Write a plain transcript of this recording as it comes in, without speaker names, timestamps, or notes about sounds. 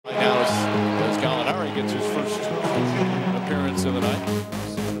Gallinari gets his first appearance of the night.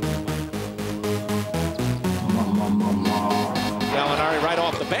 Gallinari right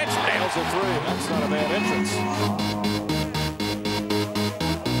off the bench, nails a three. That's not a bad entrance.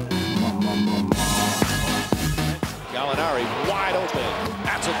 Gallinari wide open.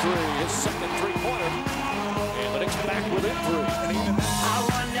 That's a three. His second three-pointer. And the Knicks back within three. I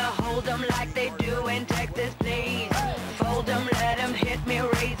wanna hold them like they do in Texas, please. Fold them, let them hit me,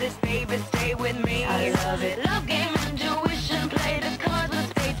 raise it, baby, stay with me. I love it. Love game, intuition, play the cards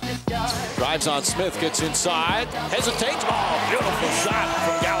with faith to start. Drives on Smith, gets inside, hesitates. Oh, beautiful shot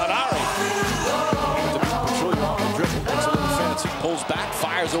from Gallinari. Gets a little fancy, pulls back,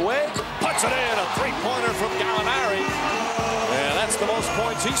 fires away, puts it in. A three-pointer from Gallinari. And that's the most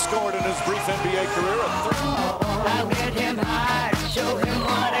points he scored in his brief NBA career. I'll get him high, show him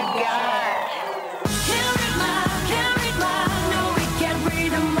what I got. Can't read mine, no, we can't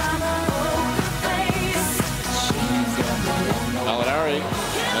read him my poker face. Gallinari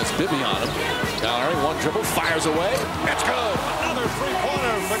has Bibby on him. Gallinari, one dribble, fires away. It's good. Another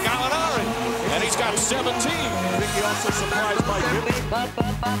three-pointer for Gallinari. And he's got 17. I think he also surprised by Bibby.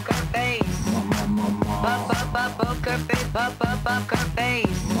 Poker face. Poker face. Poker face. Poker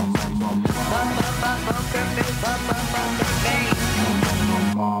face. Poker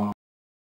face.